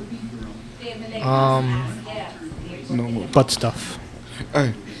 No more. Butt stuff.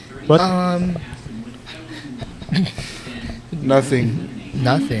 Hey, What? nothing.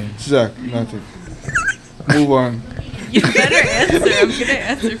 Nothing. Zach, nothing. Move on. You better answer. I'm gonna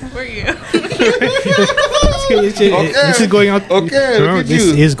answer for you. This is going out. Okay, Remember, look at this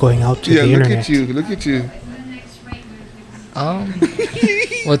you. is going out to Yeah, the look internet. at you. Look at you.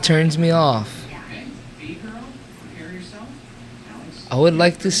 What turns me off? I would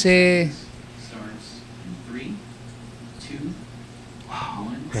like to say.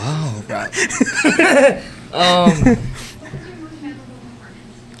 Wow, bro.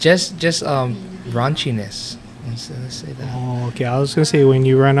 just raunchiness. Let's say that. Oh, okay. I was gonna say when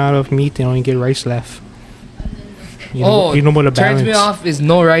you run out of meat and only get rice left. You Oh, you know about the turns balance. me off is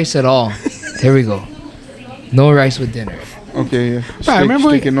no rice at all. There we go. No rice with dinner. Okay, yeah. Bro, I remember.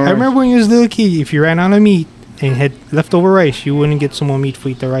 Steak and no I rice. remember when you was a little kid. If you ran out of meat and had leftover rice, you wouldn't get some more meat for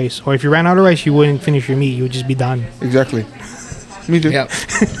eat the rice. Or if you ran out of rice, you wouldn't finish your meat. You would just be done. Exactly. Me too. Yep.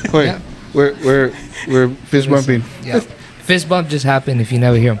 Wait, Yeah. we're fist bumping. Yeah. Fist bump just happened if you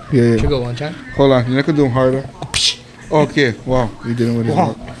never hear him. Yeah, yeah. Should go one time. Hold on, you're not gonna do him harder. Okay, wow, you did him with his Wow.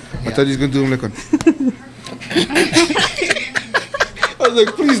 mouth. I thought he was gonna do him like one. I was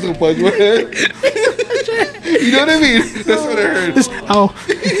like, please don't punch my head. You know what I mean? That's what I heard. Oh,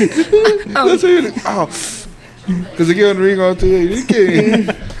 That's what I heard. Ow. Because I get on the ring all too. You can't.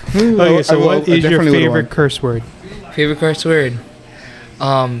 okay. So, what is your definitely would've favorite won. curse word? Favorite curse word?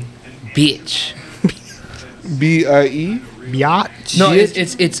 Bitch. B-I-E? Biatch. No,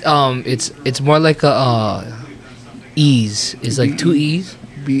 it's more like a ease. It's like two e's.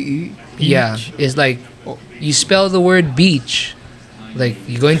 B-E? Yeah, it's like you spell the word beach, like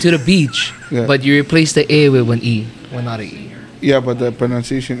you're going to the beach, Yeah. but you replace the a with an e, well not a e. Yeah, but the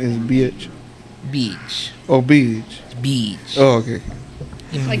pronunciation is B-H. Beach, Oh, beach. beach, Oh, okay.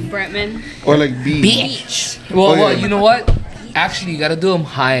 Like Brentman. Or like beach. beach. Well, Oh, yeah. well, you know what? Actually, you gotta do them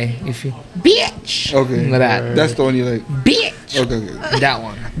high if you bitch. Okay. Look at that. That's the one you like. Bitch. Okay, okay. That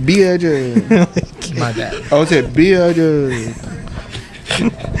one. B-H. My bad. I would say B-H.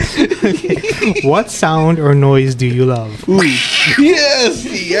 What sound or noise do you love? Ooh. Yes,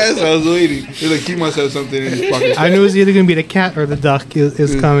 yes, I was waiting. It's like he must have something in his pocket. I knew it was either gonna be the cat or the duck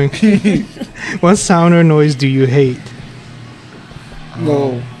is coming. What sound or noise do you hate?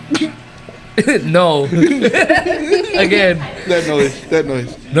 No, No. Again. that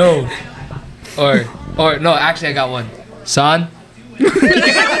noise. No. Or no. Actually, I got one. Son.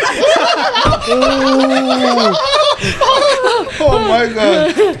 Oh my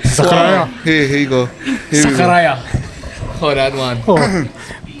God. Sakaraya. Here you go. Here we go. Sakaraya. Oh, that one. Oh.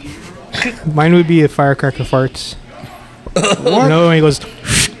 Mine would be a firecracker farts. What? No, when he goes,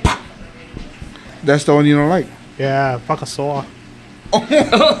 That's the one you don't like. yeah, fuck a saw.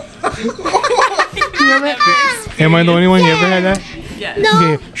 Am I the only one? You ever had that? Yes.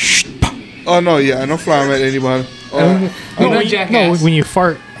 Okay. Shh. Oh no, yeah, I don't fly at anybody. Oh, You No, know, when you, no, jackass. when you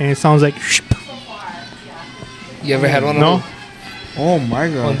fart and it sounds like shh. You ever had one of No, those? oh my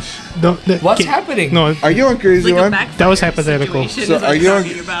gosh. What's happening? No, Are you on crazy one? That was hypothetical. So are you on?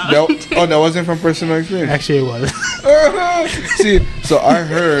 That wasn't from personal experience. actually it was. See, so I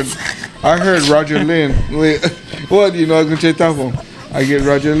heard Roger Lynn. Wait, what? You know I'm gonna take that one. I get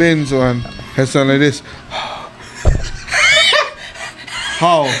Roger Lynn's one. Has something like this.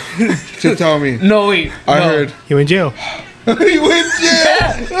 How? To tell me. No, wait. I no. heard. He went jail. You win,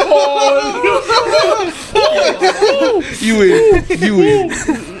 yeah. You win. You win.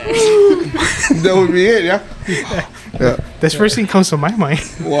 That would be it, yeah. Yeah. That's first thing comes to my mind.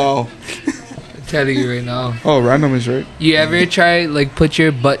 Wow. I'm telling you right now. Oh, random is right. You ever try like put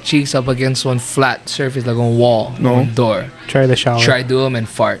your butt cheeks up against one flat surface like on wall, No. on door? Try the shower. Try do them and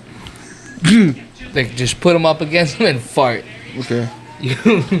fart. Like just put them up against them and fart. Okay. You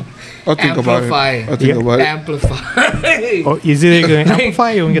I'll think about it. Amplify. I'll think Yeah. about it. amplify. Oh, is it going to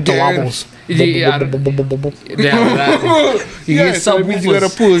amplify or you get the Darren. wobbles? Yeah, I don't- yeah, that. You Yeah, get so that means you gotta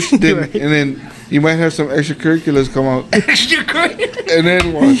subwoofers. push, then and then You might have some extracurriculars come out, Extracurricular. and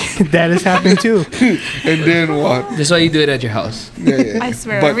then what? That has happened too. And then what? That's why you do it at your house. Yeah. I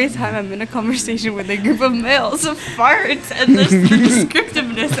swear, But- every time I'm in a conversation with a group of males, farts and the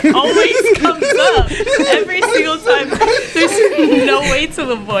descriptiveness always comes up. Every single time. There's no way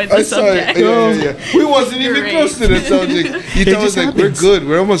to avoid the I saw it. subject. Yeah. We wasn't even Great. close to the subject. You It told us just like we're happens. good,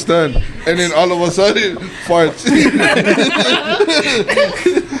 we're almost done, and then all of a sudden farts.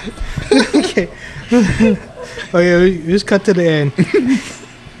 Okay. Okay, we just cut to the end.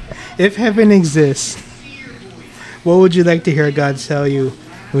 If heaven exists, what would you like to hear God tell you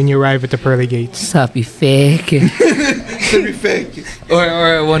when you arrive at the pearly gates? Stop be fake. To be fake.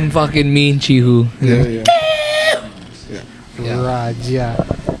 or one fucking mean chihu. Yeah. Yeah. Raj, yeah.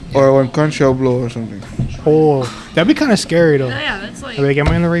 Or when conch shell blow or something. Oh, that'd be kind of scary though. Yeah, that's like, Like, am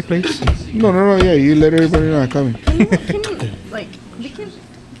I in the right place? No. Yeah, you let everybody know I'm coming. like, we can.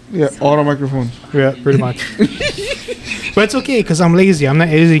 Yeah, all the microphones. Yeah, pretty much. But it's okay, because I'm lazy. I'm not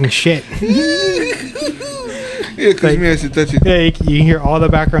editing shit. Yeah, because Like- me, I should touch it. Yeah, you can hear all the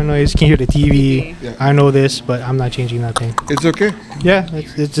background noise. You can hear the TV. Yeah. I know this, but I'm not changing nothing. It's okay. Yeah,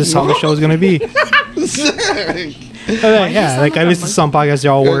 it's just how the show's going to be. Yeah, like I listen to some podcasts,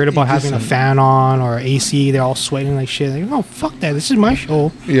 they're all worried about having a fan on or AC. They're all sweating like shit. Like, no, fuck that. This is my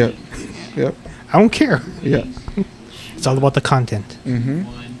show. Yeah. Yep. I don't care. Yeah. It's all about the content,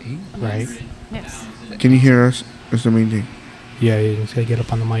 Mm-hmm. right? Yes. Can you hear us? That's the main thing. Yeah, you just gotta get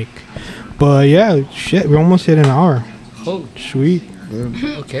up on the mic. But yeah, shit, we almost hit an hour. Oh, Sweet. Good,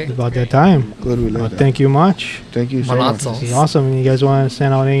 okay. About that time. good we like that. Thank you much. Thank you so much. Malazzo. This is awesome. You guys want to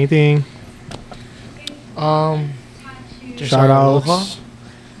send out anything? Just Shout aloha. outs,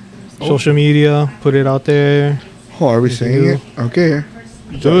 social media, put it out there. Oh, are we You saying do. it? Okay.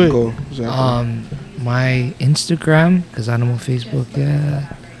 Do it. Go. Zach. My Instagram, because I don't know Facebook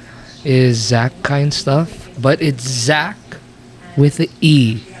yet, is Zach Kind Stuff, but it's Zach with the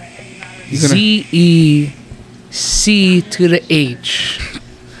E. You gonna- ZEC to the H.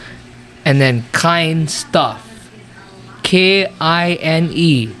 And then Kind Stuff.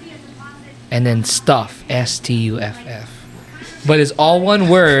 KINE. And then Stuff. STUFF. But it's all one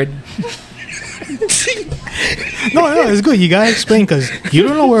word. No, it's good. You gotta explain because you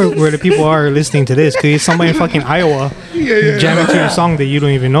don't know where the people are listening to this. Because somebody in fucking Iowa Yeah. jamming to your song that you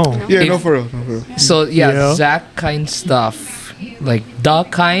don't even know. Yeah, If- no for real. No for real. So yeah, Yeah. Zach Kind Stuff. Like the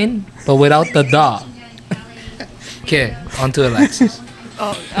kind, but without the da. Okay, on to Alexis.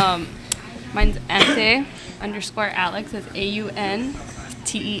 Oh, mine's Ante _Alex. That's AUNTEH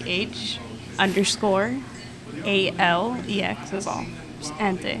 _ALEX. That's all. Just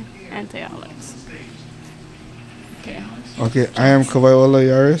Ante Alex. Okay. Okay, I am Kavaiola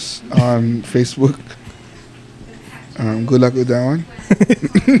Yaris on Facebook. Good luck with that one.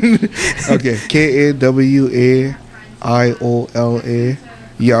 Okay, KAWAIOLA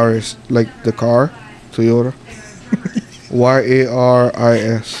Yaris, like the car, Toyota.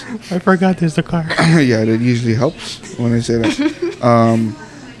 YARIS. I forgot there's the car. Yeah, that usually helps when I say that.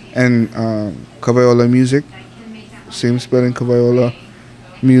 And Kavaiola Music, same spelling, Kavaiola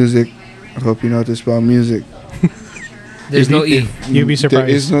Music. I hope you know how to spell music. There's no E. You'd be There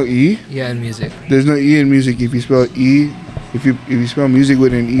is surprised. no E. Yeah, in music. There's no E in music. If you spell E, if you spell music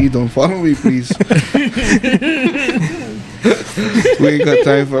with an E, don't follow me, please. We ain't got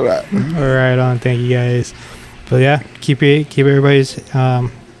time for that. All right, on. Thank you guys. But yeah, keep everybody's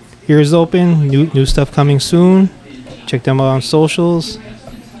ears open. New stuff coming soon. Check them out on socials.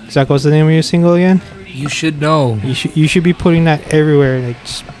 Zach, what's the name of your single again? You should know. You should be putting that everywhere. Like,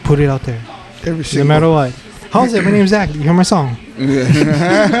 just put it out there, Every no single. matter what. How's it? My name's Zach. You hear my song? You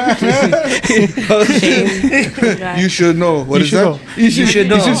should know. What You is should that? know. You should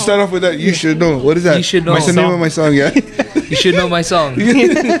know. You should start off with that. You should know. What is that? You should know. What's the name of my song? Yeah. You should know my song.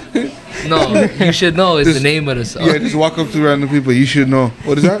 No, you should know is the Just- name of the song. Yeah. Just walk up to random people. You should know.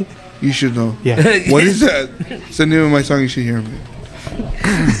 What is that? You should know. Yeah. What is that? It's the name of my song. You should hear me.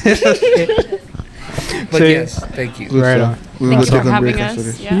 But So- yes, thank you. Good Right stuff. on. We will Thanks for take a break having after us.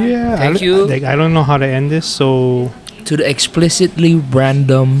 this. Yeah. Thank you. I don't know how to end this, so To the explicitly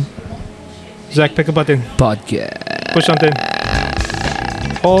random Zach, pick a button. podcast. Push something.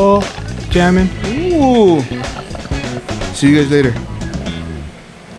 Oh, jamming. Ooh. See you guys later.